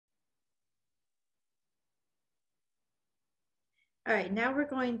All right, now we're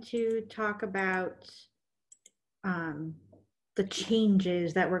going to talk about the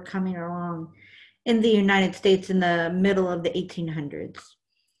changes that were coming along in the United States in the middle of the 1800s.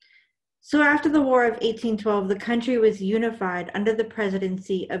 So after the War of 1812, the country was unified under the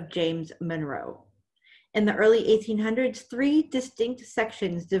presidency of James Monroe. In the early 1800s, three distinct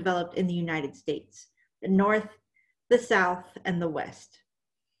sections developed in the United States: the North, the South, and the West.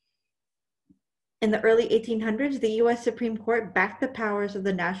 In the early 1800s, the U.S. Supreme Court backed the powers of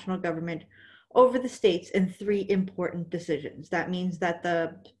the national government over the states in three important decisions. That means that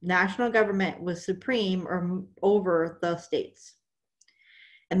the national government was supreme or over the states.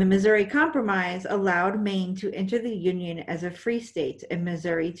 And the Missouri Compromise allowed Maine to enter the Union as a free state and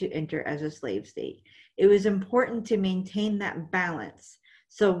Missouri to enter as a slave state. It was important to maintain that balance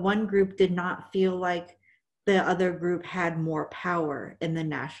so one group did not feel like the other group had more power in the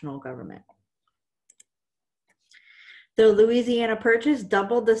national government. The Louisiana Purchase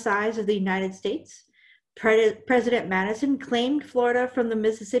doubled the size of the United States. President Madison claimed Florida from the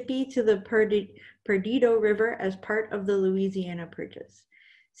Mississippi to the Perdido River as part of the Louisiana Purchase.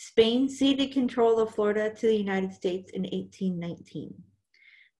 Spain ceded control of Florida to the United States in 1819.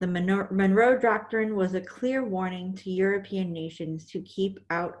 The Monroe Doctrine was a clear warning to European nations to keep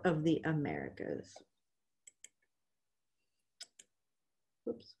out of the Americas.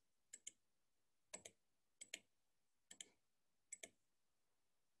 Oops.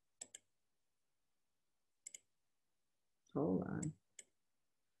 Hold on.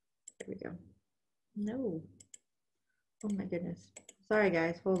 There we go. No. Oh my goodness. Sorry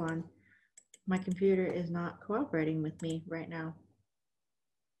guys, hold on. My computer is not cooperating with me right now.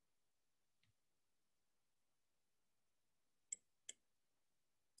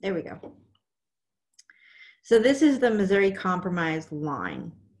 There we go. So this is the Missouri Compromise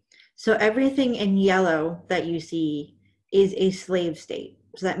line. So everything in yellow that you see is a slave state.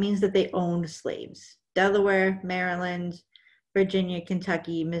 So that means that they owned slaves. Delaware, Maryland, Virginia,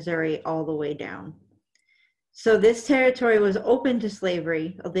 Kentucky, Missouri, all the way down. So this territory was open to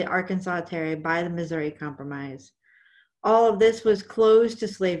slavery, of the Arkansas Territory, by the Missouri Compromise. All of this was closed to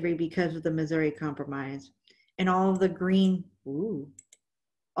slavery because of the Missouri Compromise. And all of the green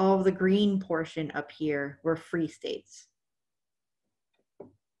portion up here were free states.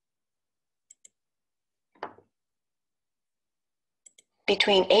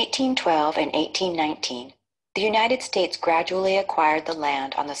 Between 1812 and 1819, the United States gradually acquired the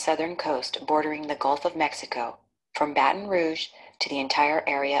land on the southern coast bordering the Gulf of Mexico, from Baton Rouge to the entire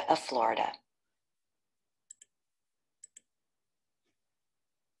area of Florida.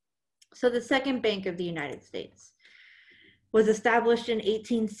 So the Second Bank of the United States was established in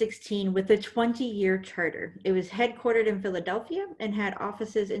 1816 with a 20-year charter. It was headquartered in Philadelphia and had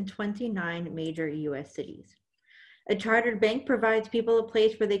offices in 29 major U.S. cities. A chartered bank provides people a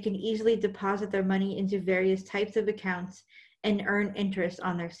place where they can easily deposit their money into various types of accounts and earn interest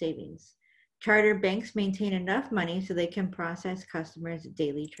on their savings. Chartered banks maintain enough money so they can process customers'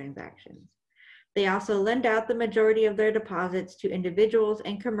 daily transactions. They also lend out the majority of their deposits to individuals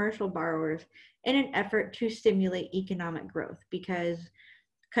and commercial borrowers in an effort to stimulate economic growth, because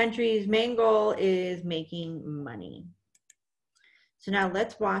country's main goal is making money. So now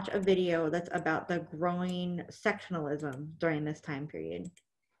let's watch a video that's about the growing sectionalism during this time period.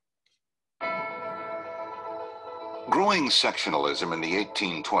 Growing sectionalism in the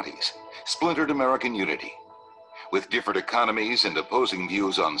 1820s splintered American unity. With different economies and opposing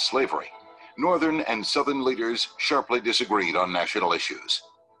views on slavery, Northern and Southern leaders sharply disagreed on national issues.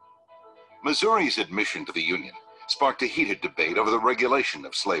 Missouri's admission to the Union sparked a heated debate over the regulation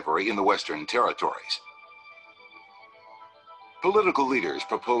of slavery in the Western territories. Political leaders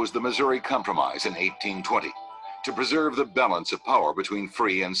proposed the Missouri Compromise in 1820 to preserve the balance of power between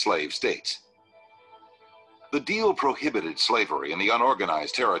free and slave states. The deal prohibited slavery in the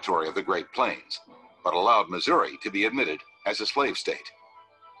unorganized territory of the Great Plains, but allowed Missouri to be admitted as a slave state.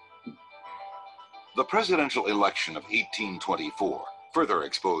 The presidential election of 1824 further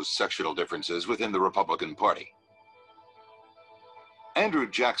exposed sectional differences within the Republican Party. Andrew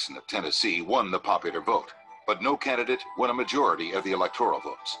Jackson of Tennessee won the popular vote, but no candidate won a majority of the electoral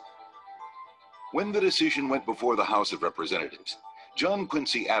votes. When the decision went before the House of Representatives, John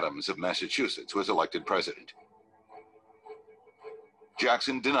Quincy Adams of Massachusetts was elected president.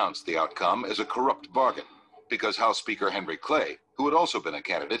 Jackson denounced the outcome as a corrupt bargain because House Speaker Henry Clay, who had also been a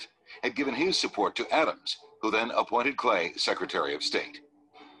candidate, had given his support to Adams, who then appointed Clay Secretary of State.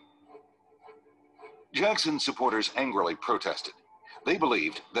 Jackson's supporters angrily protested. They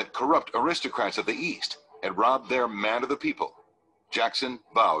believed that corrupt aristocrats of the East had robbed their man of the people. Jackson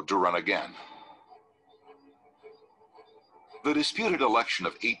vowed to run again. The disputed election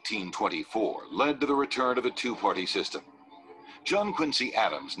of 1824 led to the return of a two-party system. John Quincy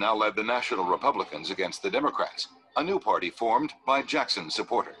Adams now led the National Republicans against the Democrats, a new party formed by Jackson's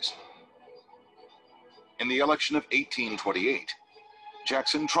supporters. In the election of 1828,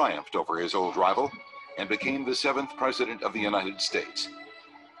 Jackson triumphed over his old rival and became the 7th President of the United States.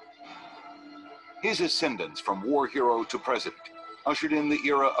 His ascendance from war hero to president ushered in the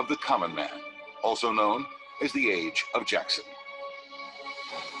era of the common man, also known as the Age of Jackson.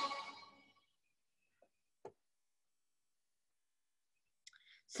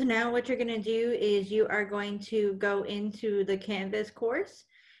 So now what you're going to do is you are going to go into the Canvas course,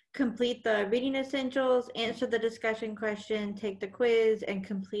 complete the reading essentials, answer the discussion question, take the quiz, and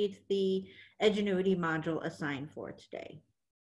complete the Edgenuity module assigned for today.